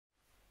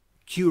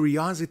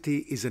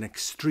Curiosity is an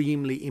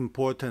extremely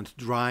important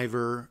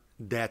driver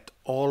that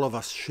all of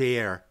us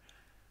share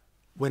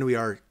when we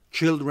are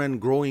children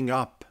growing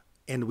up,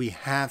 and we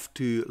have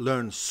to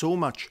learn so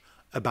much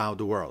about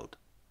the world.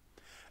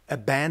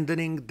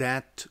 Abandoning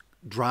that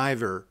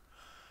driver,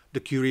 the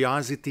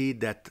curiosity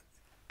that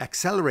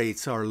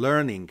accelerates our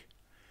learning,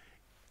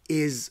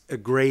 is a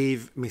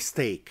grave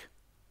mistake.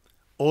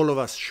 All of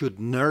us should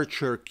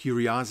nurture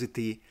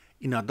curiosity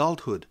in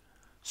adulthood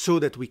so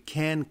that we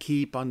can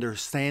keep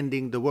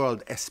understanding the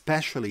world,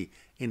 especially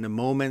in the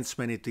moments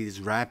when it is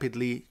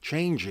rapidly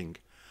changing,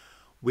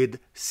 with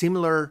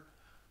similar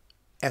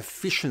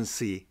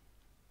efficiency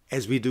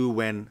as we do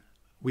when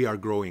we are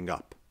growing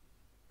up.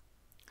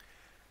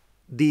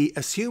 The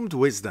assumed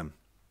wisdom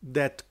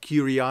that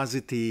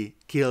curiosity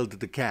killed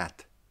the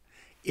cat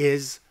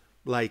is,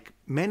 like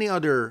many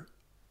other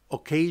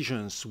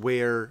occasions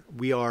where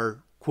we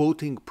are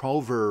quoting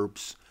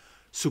proverbs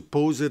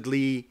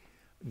supposedly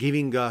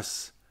giving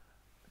us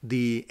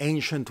the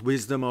ancient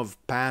wisdom of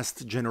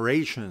past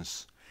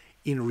generations,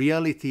 in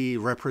reality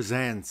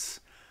represents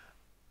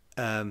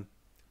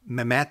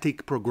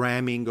mimetic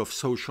programming of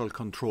social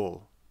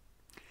control.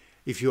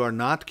 If you are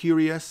not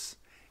curious,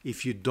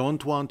 if you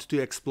don't want to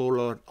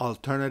explore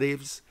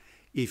alternatives,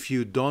 if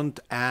you don't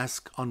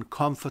ask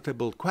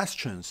uncomfortable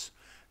questions,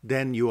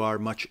 then you are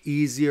much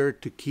easier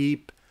to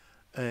keep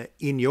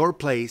in your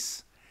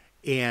place,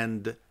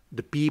 and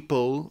the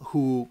people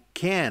who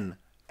can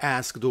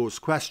ask those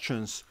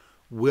questions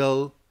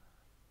will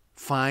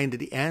find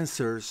the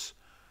answers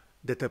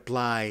that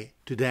apply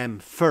to them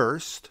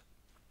first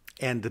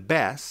and the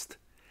best,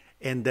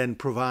 and then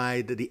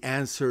provide the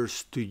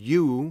answers to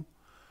you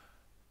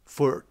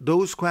for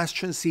those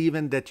questions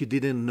even that you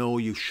didn't know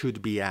you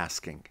should be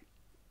asking.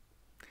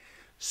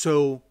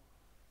 So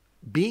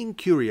being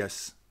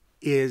curious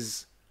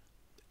is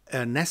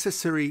a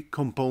necessary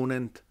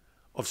component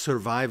of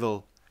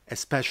survival,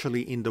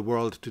 especially in the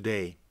world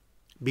today,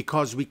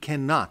 because we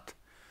cannot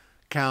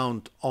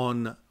count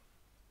on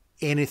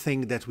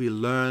anything that we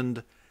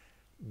learned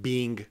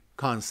being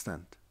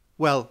constant.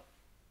 Well,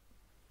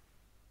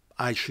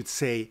 I should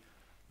say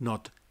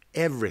not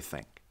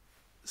everything.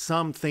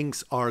 Some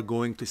things are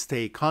going to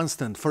stay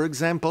constant. For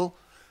example,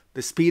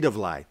 the speed of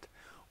light,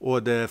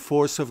 or the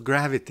force of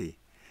gravity,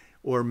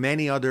 or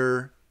many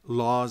other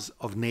laws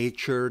of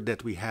nature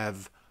that we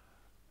have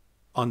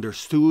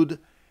understood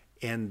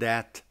and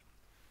that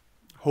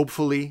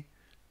hopefully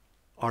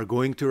are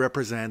going to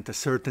represent a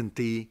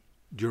certainty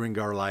during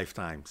our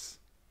lifetimes.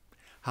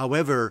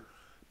 However,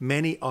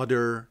 many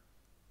other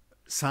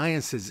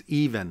sciences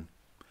even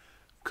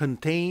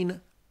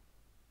contain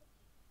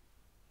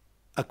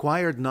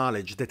acquired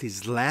knowledge that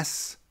is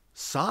less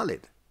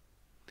solid.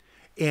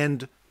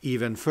 And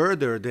even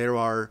further, there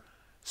are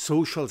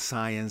social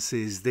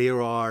sciences,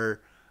 there are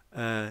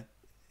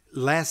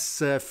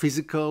less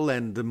physical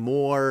and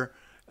more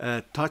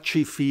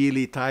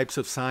touchy-feely types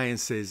of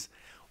sciences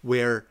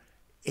where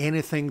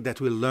anything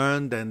that we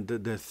learned and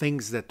the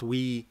things that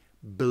we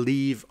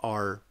believe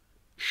are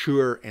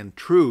sure and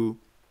true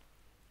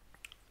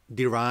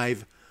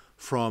derive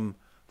from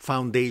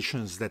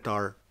foundations that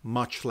are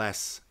much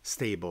less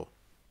stable.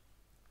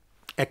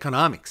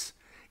 Economics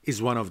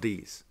is one of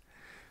these.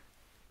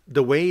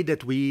 The way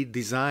that we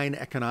design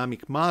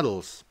economic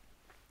models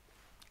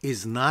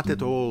is not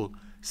at all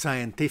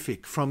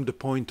scientific from the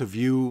point of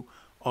view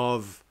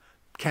of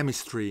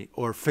chemistry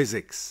or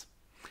physics.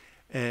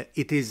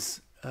 It is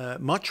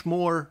much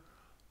more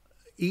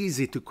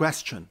easy to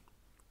question,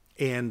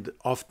 and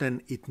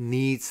often it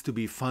needs to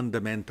be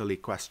fundamentally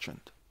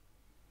questioned.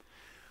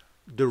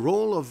 The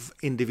role of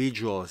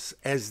individuals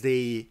as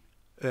they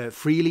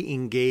freely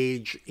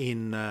engage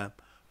in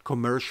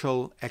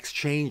commercial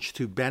exchange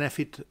to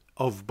benefit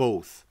of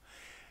both,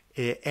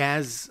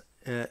 as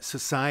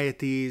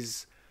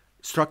societies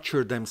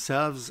structure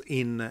themselves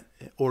in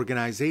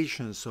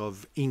organizations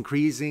of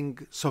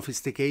increasing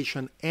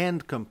sophistication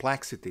and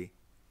complexity,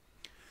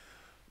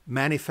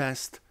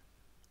 manifest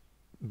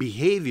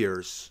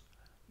behaviors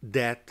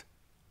that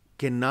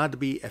cannot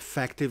be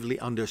effectively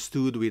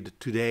understood with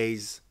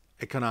today's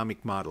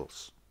economic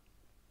models.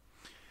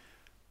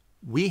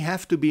 We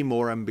have to be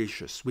more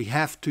ambitious. We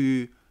have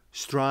to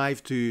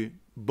strive to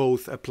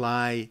both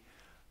apply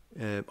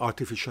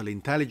artificial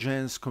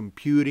intelligence,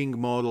 computing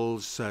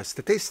models,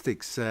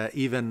 statistics,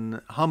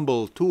 even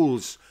humble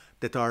tools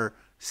that are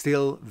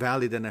still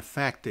valid and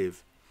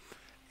effective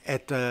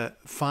at a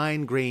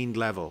fine-grained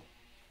level.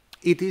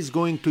 It is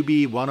going to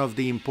be one of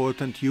the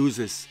important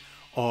uses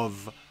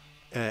of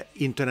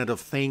Internet of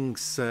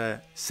Things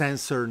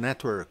sensor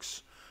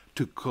networks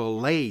to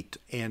collate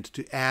and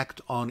to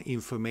act on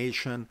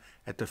information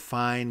at a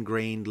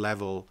fine-grained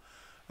level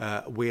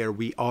where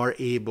we are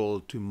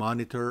able to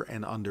monitor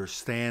and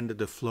understand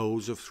the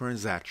flows of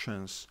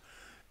transactions,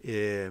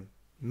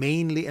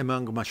 mainly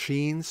among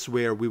machines,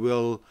 where we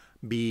will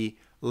be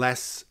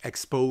less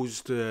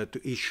exposed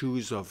to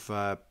issues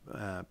of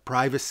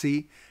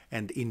privacy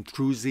and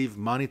intrusive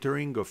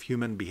monitoring of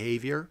human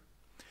behavior.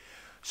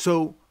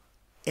 So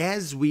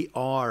as we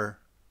are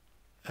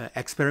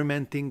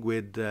experimenting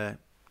with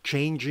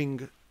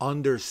changing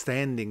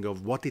understanding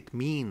of what it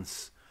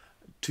means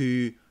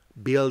to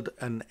build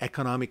an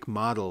economic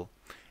model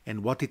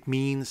and what it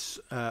means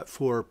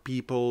for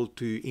people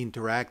to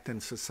interact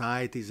and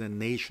societies and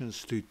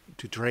nations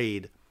to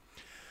trade.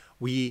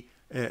 We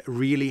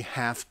really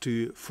have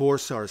to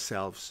force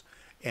ourselves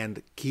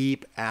and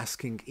keep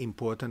asking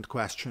important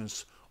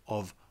questions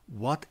of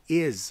what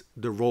is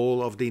the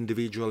role of the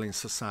individual in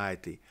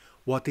society?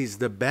 What is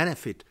the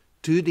benefit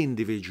to the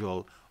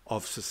individual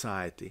of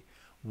society?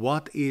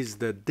 What is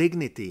the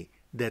dignity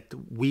that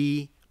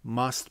we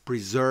must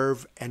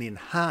preserve and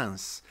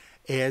enhance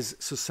as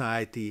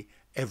society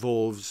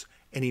evolves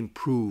and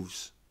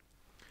improves?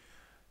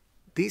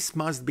 This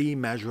must be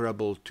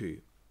measurable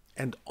too.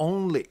 And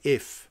only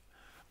if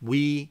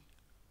we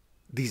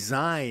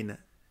design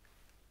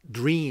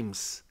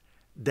dreams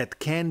that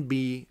can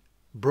be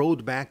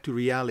brought back to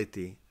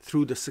reality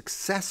through the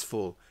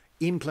successful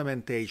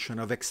implementation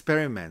of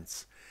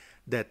experiments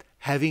that,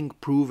 having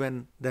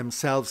proven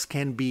themselves,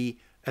 can be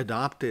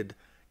adopted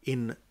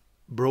in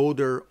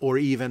broader or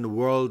even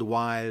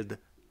worldwide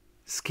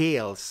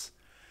scales,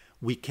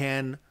 we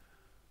can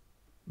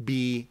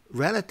be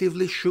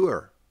relatively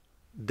sure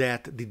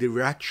that the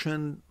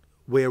direction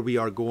where we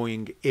are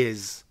going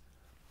is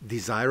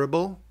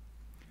desirable,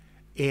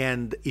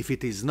 and if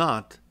it is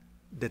not,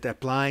 that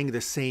applying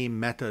the same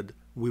method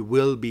we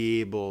will be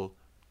able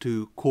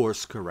to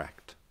course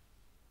correct.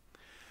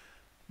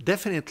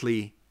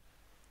 Definitely,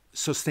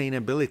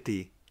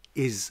 sustainability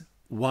is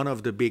one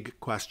of the big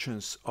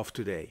questions of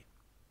today.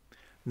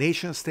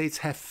 Nation states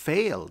have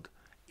failed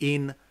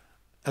in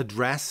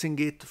addressing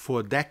it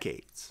for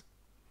decades.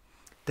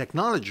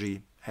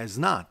 Technology has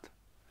not.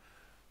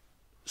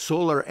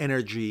 Solar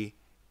energy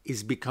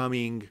is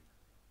becoming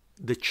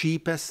the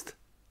cheapest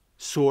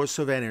source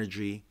of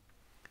energy,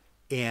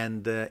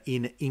 and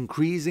in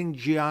increasing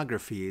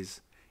geographies,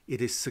 it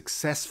is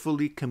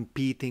successfully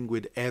competing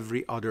with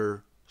every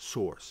other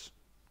source.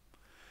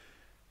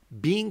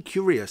 Being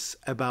curious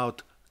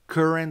about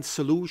current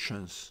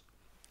solutions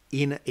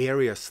in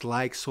areas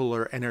like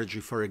solar energy,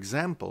 for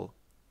example,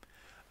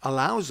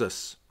 allows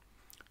us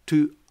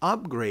to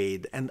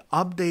upgrade and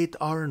update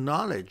our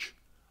knowledge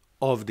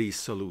of these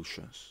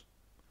solutions.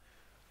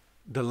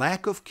 The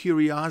lack of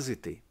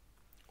curiosity,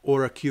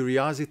 or a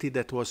curiosity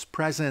that was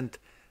present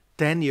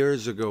 10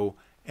 years ago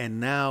and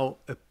now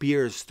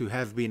appears to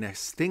have been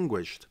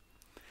extinguished,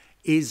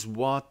 is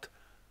what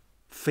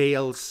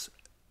fails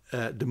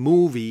the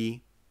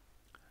movie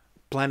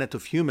Planet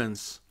of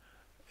Humans,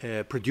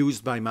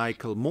 produced by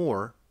Michael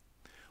Moore,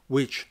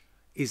 which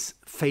is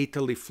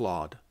fatally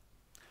flawed.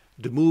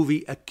 The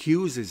movie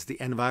accuses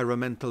the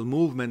environmental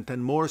movement,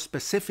 and more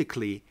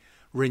specifically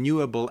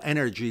renewable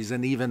energies,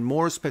 and even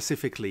more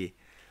specifically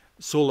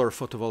solar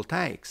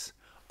photovoltaics,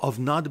 of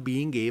not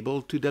being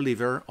able to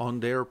deliver on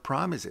their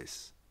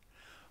promises.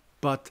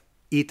 But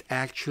it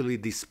actually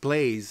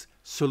displays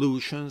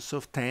solutions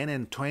of 10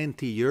 and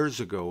 20 years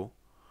ago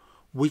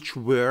which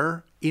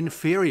were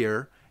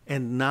inferior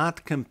and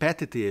not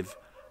competitive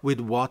with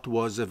what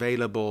was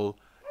available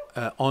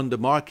on the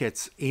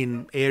markets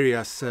in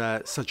areas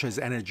such as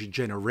energy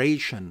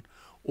generation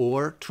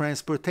or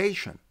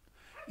transportation.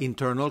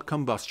 Internal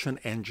combustion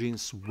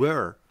engines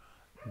were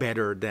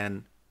better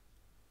than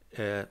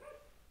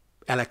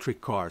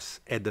electric cars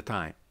at the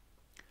time.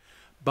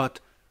 But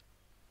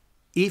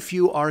if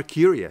you are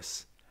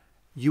curious,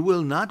 you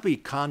will not be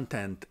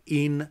content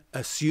in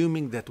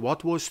assuming that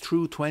what was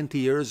true 20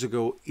 years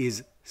ago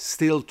is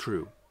still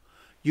true.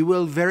 You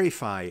will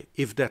verify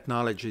if that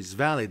knowledge is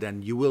valid,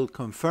 and you will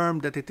confirm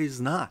that it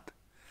is not.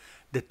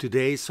 That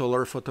today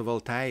solar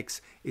photovoltaics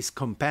is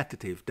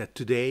competitive, that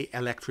today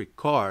electric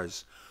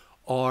cars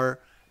are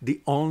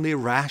the only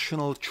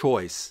rational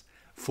choice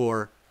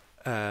for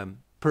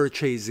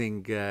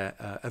purchasing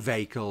a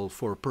vehicle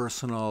for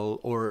personal,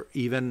 or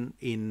even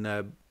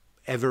in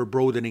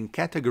ever-broadening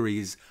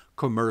categories,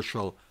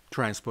 commercial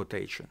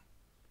transportation.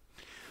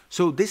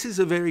 So this is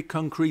a very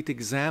concrete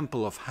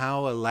example of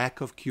how a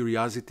lack of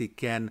curiosity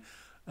can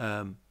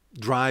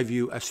drive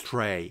you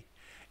astray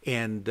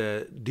and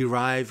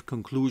derive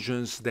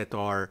conclusions that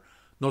are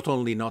not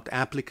only not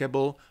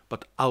applicable,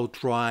 but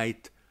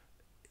outright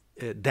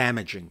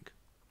damaging.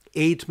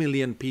 8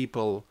 million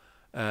people,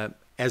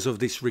 as of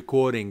this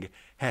recording,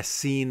 has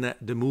seen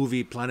the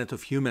movie Planet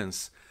of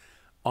Humans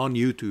on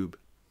YouTube.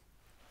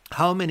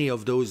 How many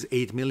of those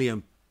 8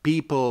 million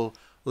people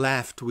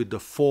left with the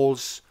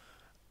false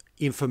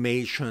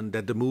information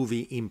that the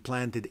movie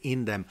implanted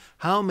in them?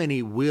 How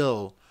many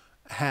will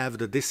have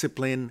the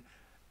discipline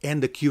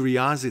and the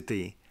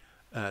curiosity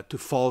to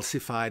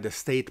falsify the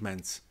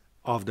statements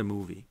of the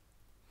movie?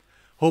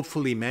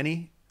 Hopefully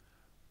many.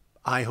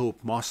 I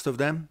hope most of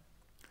them.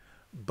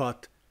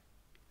 But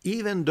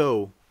even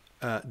though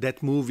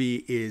that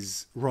movie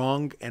is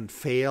wrong and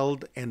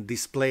failed and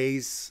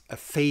displays a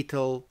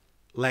fatal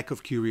lack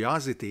of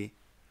curiosity,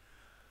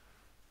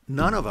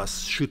 none of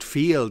us should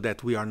feel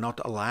that we are not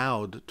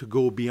allowed to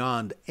go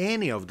beyond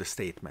any of the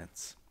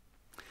statements.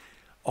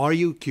 Are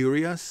you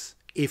curious?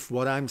 if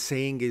what I'm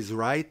saying is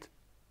right,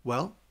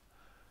 well,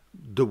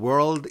 the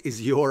world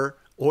is your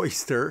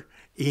oyster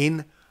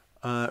in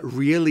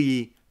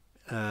really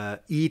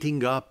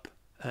eating up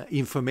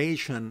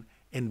information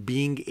and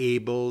being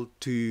able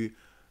to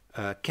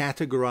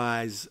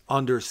categorize,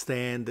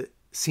 understand,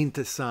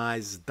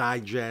 synthesize,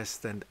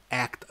 digest, and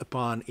act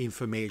upon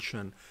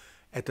information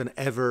at an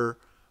ever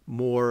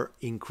more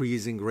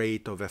increasing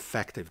rate of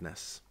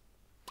effectiveness.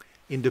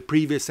 In the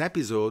previous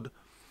episode,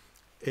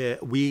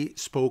 we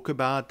spoke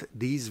about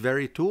these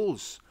very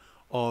tools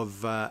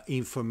of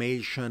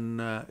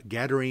information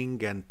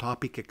gathering and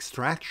topic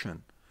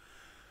extraction.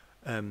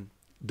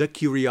 The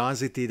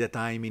curiosity that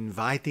I'm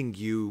inviting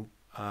you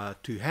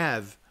to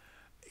have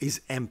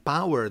is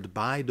empowered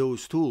by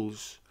those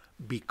tools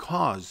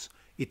because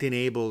it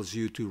enables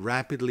you to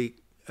rapidly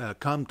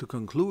come to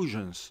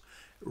conclusions,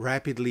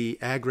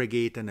 rapidly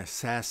aggregate and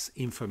assess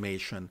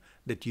information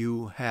that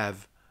you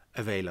have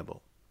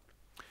available.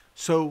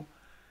 So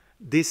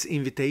this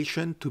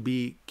invitation to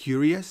be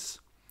curious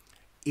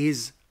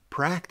is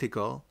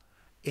practical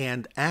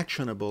and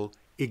actionable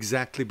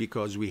exactly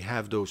because we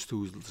have those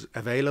tools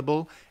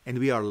available, and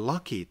we are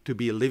lucky to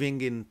be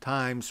living in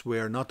times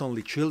where not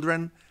only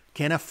children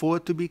can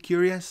afford to be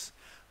curious,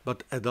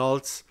 but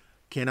adults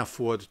can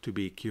afford to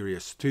be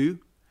curious too.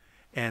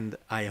 And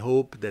I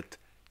hope that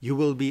you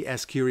will be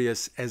as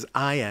curious as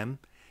I am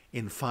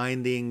in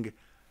finding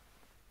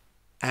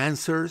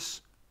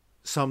answers,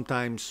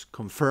 sometimes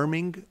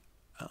confirming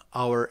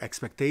our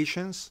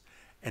expectations,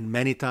 and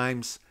many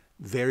times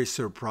very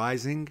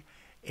surprising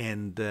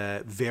and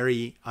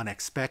very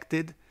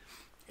unexpected.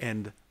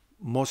 And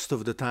most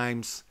of the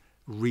times,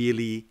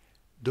 really,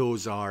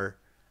 those are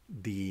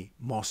the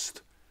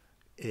most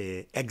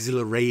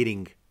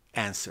exhilarating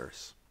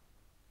answers.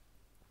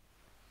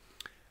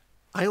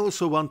 I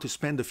also want to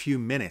spend a few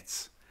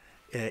minutes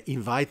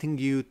inviting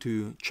you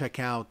to check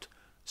out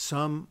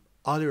some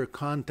other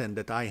content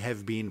that I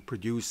have been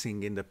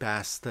producing in the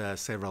past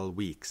several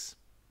weeks.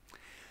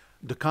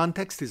 The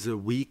Context is a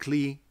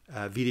weekly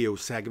video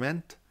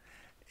segment,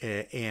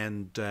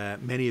 and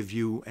many of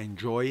you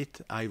enjoy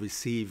it. I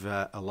receive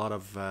a lot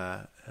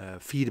of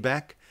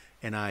feedback,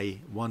 and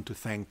I want to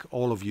thank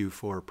all of you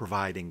for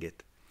providing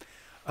it.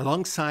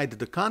 Alongside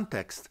The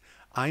Context,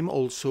 I'm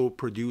also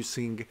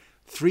producing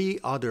 3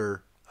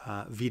 other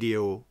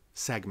video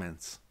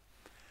segments.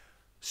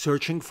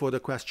 Searching for the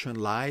Question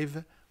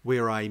Live,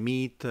 where I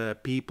meet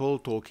people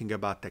talking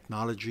about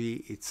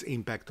technology, its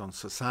impact on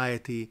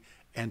society,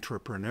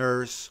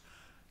 entrepreneurs,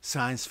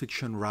 science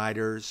fiction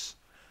writers,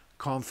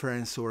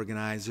 conference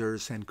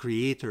organizers, and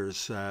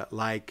creators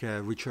like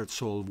Richard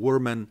Saul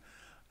Wurman,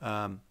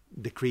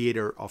 the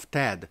creator of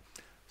TED,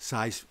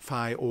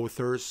 sci-fi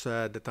authors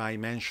that I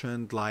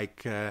mentioned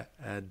like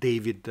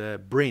David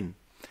Brin,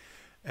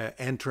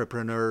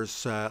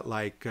 entrepreneurs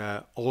like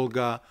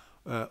Olga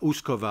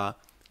Uskova,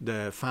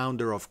 the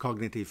founder of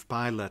Cognitive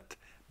Pilot,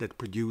 that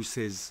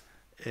produces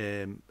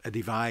a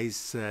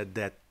device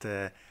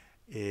that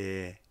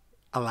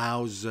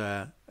allows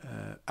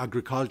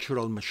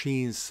agricultural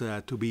machines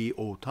to be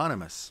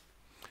autonomous,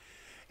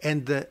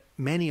 and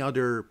many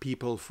other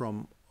people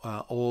from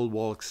all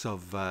walks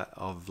of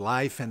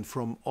life and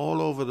from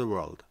all over the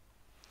world.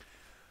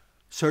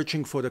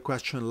 Searching for the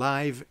Question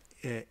Live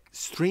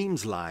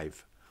streams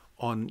live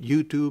on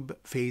YouTube,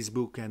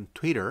 Facebook, and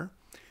Twitter,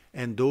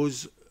 and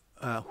those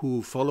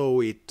who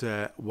follow it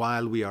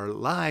while we are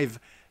live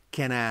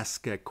can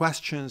ask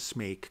questions,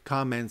 make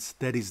comments.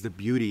 That is the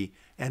beauty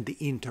and the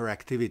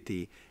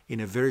interactivity in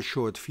a very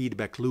short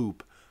feedback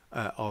loop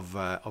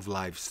of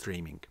live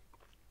streaming.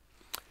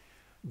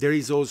 There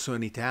is also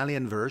an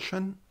Italian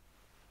version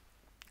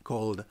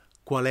called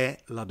Qual è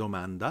la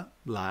domanda?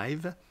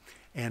 Live,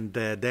 and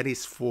that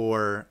is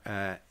for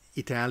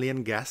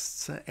Italian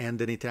guests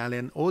and an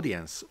Italian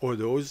audience, or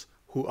those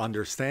who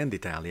understand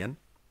Italian.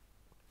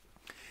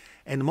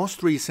 And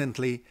most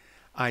recently,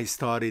 I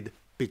started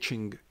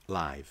Pitching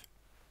Live.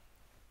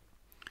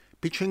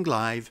 Pitching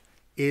Live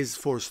is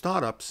for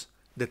startups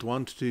that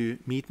want to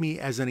meet me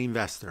as an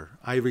investor.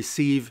 I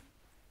receive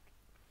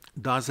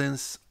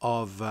dozens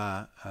of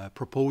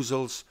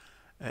proposals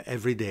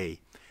every day.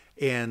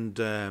 And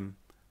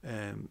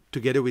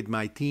together with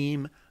my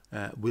team,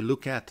 we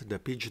look at the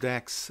pitch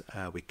decks,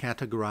 we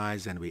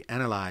categorize and we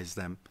analyze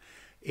them.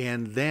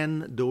 And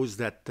then those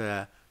that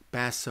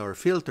pass our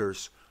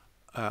filters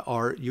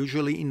are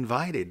usually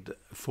invited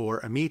for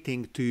a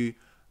meeting to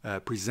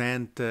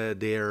present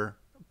their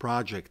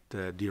project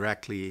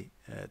directly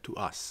to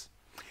us.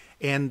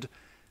 And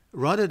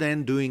rather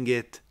than doing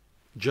it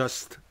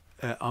just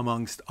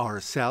amongst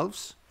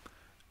ourselves,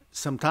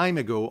 some time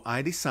ago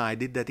I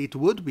decided that it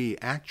would be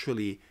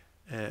actually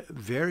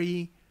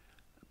very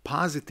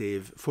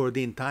positive for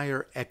the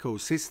entire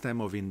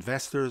ecosystem of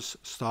investors,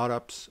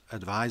 startups,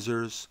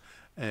 advisors,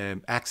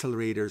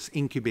 accelerators,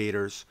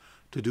 incubators,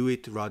 to do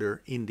it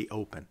rather in the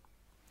open.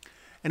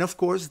 And of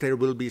course, there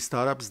will be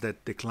startups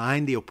that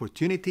decline the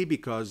opportunity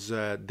because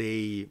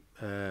they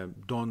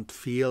don't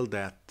feel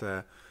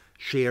that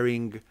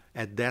sharing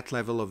at that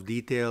level of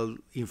detail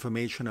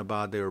information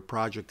about their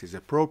project is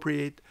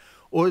appropriate.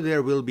 Or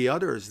there will be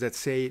others that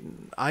say,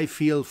 I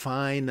feel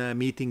fine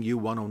meeting you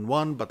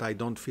one-on-one, but I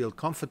don't feel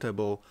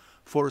comfortable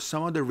for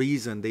some other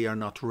reason. They are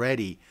not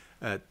ready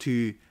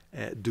to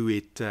do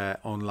it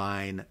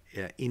online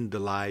in the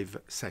live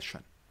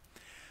session.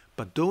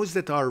 But those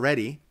that are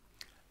ready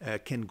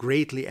can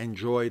greatly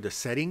enjoy the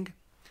setting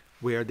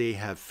where they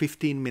have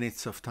 15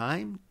 minutes of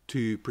time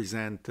to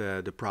present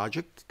the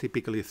project,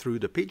 typically through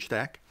the pitch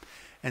deck,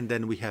 and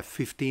then we have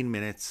 15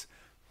 minutes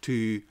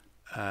to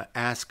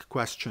ask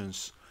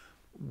questions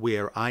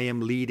where I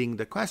am leading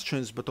the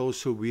questions, but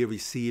also we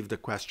receive the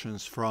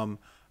questions from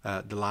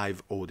the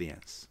live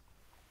audience.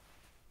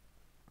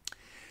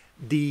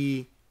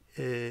 The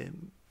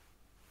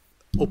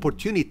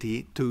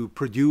opportunity to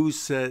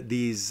produce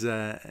these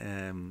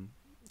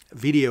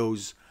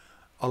videos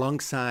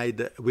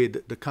alongside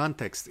with the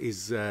context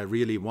is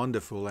really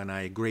wonderful, and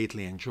I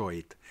greatly enjoy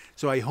it.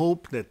 So I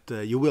hope that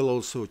you will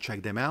also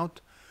check them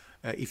out.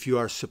 If you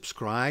are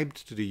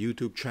subscribed to the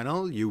YouTube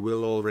channel, you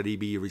will already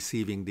be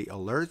receiving the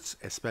alerts,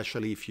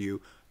 especially if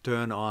you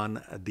turn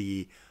on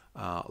the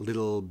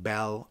little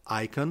bell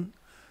icon.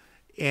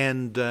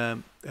 And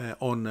on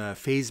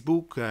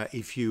Facebook,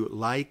 if you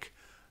like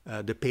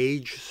the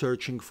page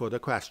searching for the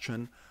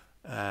question,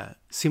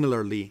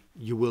 similarly,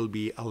 you will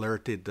be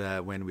alerted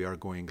when we are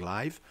going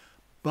live.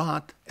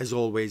 But as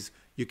always,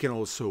 you can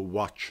also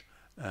watch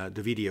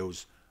the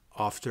videos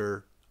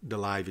after the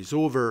live is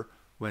over,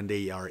 when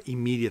they are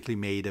immediately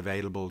made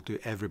available to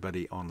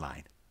everybody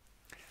online.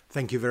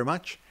 Thank you very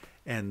much,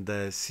 and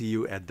see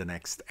you at the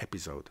next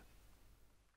episode.